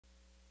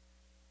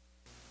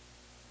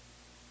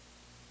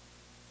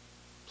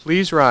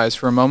Please rise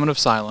for a moment of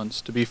silence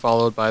to be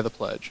followed by the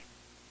pledge.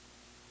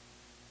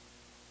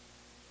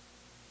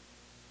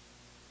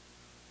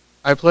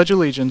 I pledge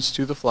allegiance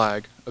to the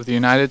flag of the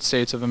United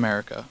States of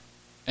America,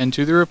 and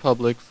to the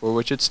republic for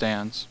which it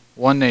stands,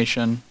 one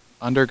nation,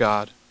 under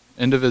God,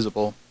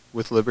 indivisible,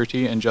 with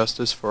liberty and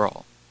justice for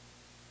all.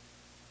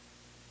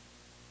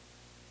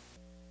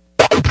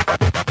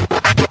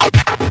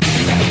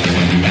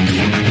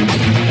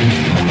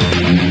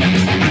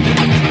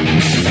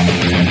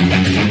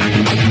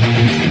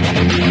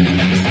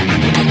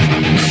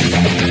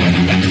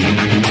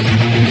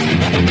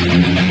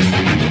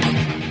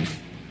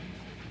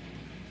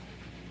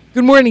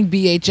 Good morning,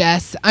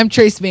 BHS. I'm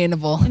Trace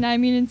Vanderville. And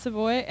I'm Eunice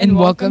Savoy. And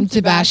welcome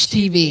to Bash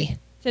TV.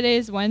 Today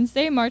is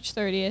Wednesday, March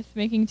 30th,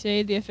 making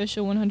today the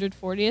official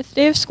 140th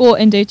day of school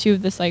and day 2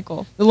 of the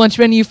cycle. The lunch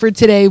menu for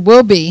today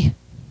will be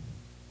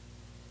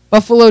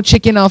buffalo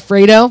chicken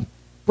Alfredo,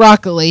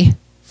 broccoli,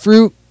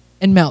 fruit,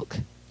 and milk.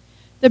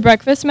 The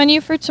breakfast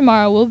menu for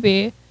tomorrow will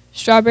be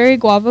strawberry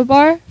guava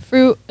bar,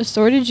 fruit,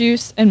 assorted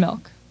juice, and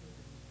milk.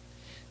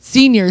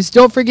 Seniors,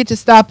 don't forget to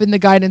stop in the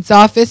guidance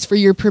office for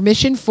your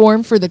permission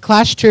form for the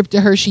class trip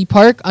to Hershey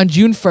Park on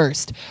June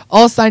 1st.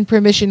 All signed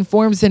permission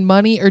forms and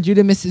money are due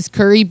to Mrs.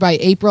 Curry by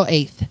April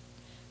 8th.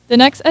 The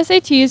next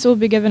SATs will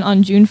be given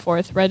on June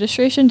 4th.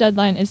 Registration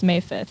deadline is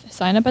May 5th.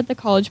 Sign up at the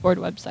College Board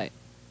website.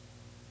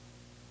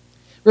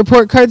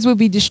 Report cards will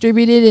be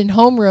distributed in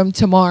homeroom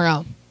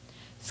tomorrow.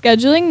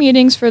 Scheduling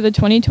meetings for the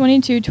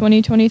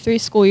 2022-2023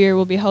 school year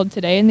will be held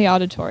today in the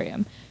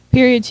auditorium.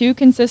 Period 2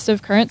 consists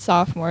of current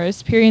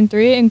sophomores, Period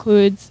 3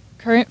 includes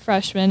current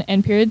freshmen,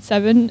 and Period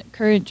 7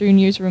 current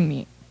juniors will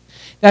meet.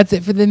 That's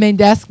it for the main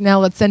desk. Now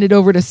let's send it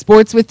over to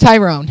sports with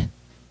Tyrone.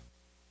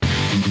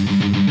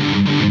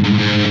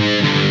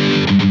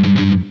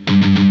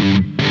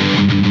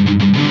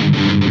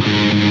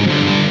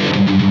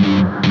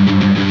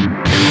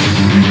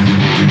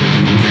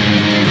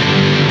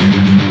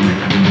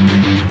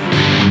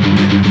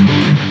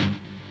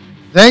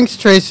 Thanks,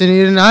 Trace and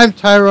Eden. I'm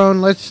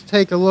Tyrone. Let's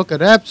take a look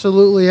at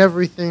absolutely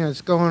everything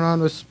that's going on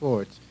with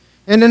sports.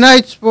 In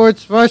tonight's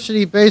sports,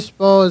 varsity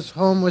baseball is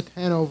home with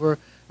Hanover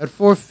at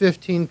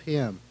 4:15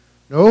 p.m.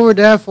 Now over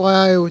to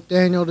FYI with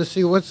Daniel to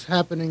see what's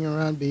happening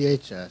around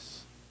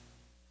BHS.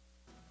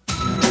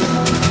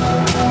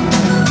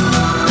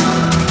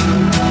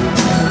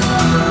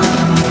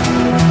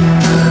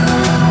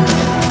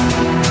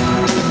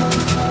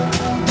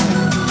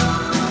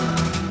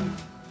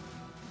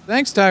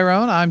 Thanks,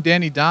 Tyrone. I'm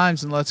Danny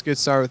Dimes, and let's get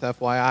started with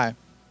FYI.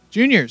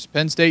 Juniors,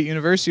 Penn State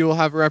University will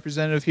have a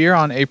representative here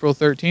on April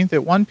 13th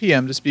at 1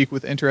 p.m. to speak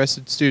with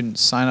interested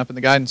students. Sign up in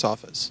the guidance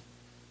office.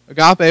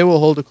 Agape will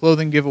hold a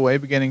clothing giveaway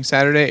beginning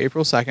Saturday,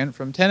 April 2nd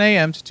from 10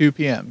 a.m. to 2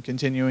 p.m.,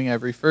 continuing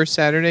every first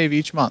Saturday of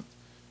each month,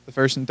 the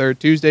first and third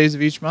Tuesdays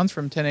of each month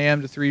from 10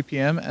 a.m. to 3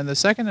 p.m., and the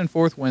second and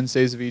fourth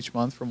Wednesdays of each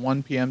month from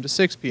 1 p.m. to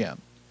 6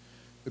 p.m.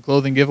 The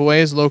clothing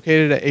giveaway is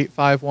located at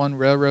 851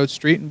 Railroad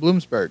Street in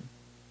Bloomsburg.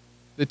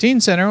 The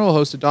Teen Center will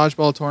host a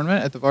dodgeball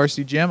tournament at the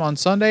Varsity Gym on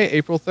Sunday,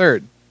 April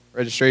 3rd.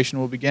 Registration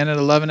will begin at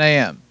 11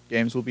 a.m.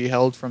 Games will be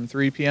held from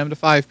 3 p.m. to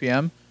 5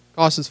 p.m.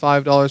 Cost is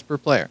 $5 per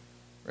player.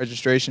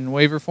 Registration and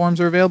waiver forms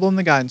are available in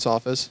the guidance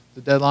office.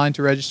 The deadline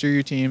to register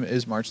your team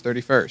is March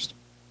 31st.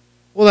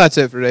 Well, that's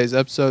it for today's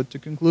episode. To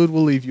conclude,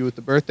 we'll leave you with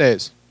the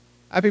birthdays.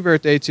 Happy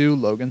birthday to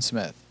Logan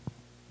Smith.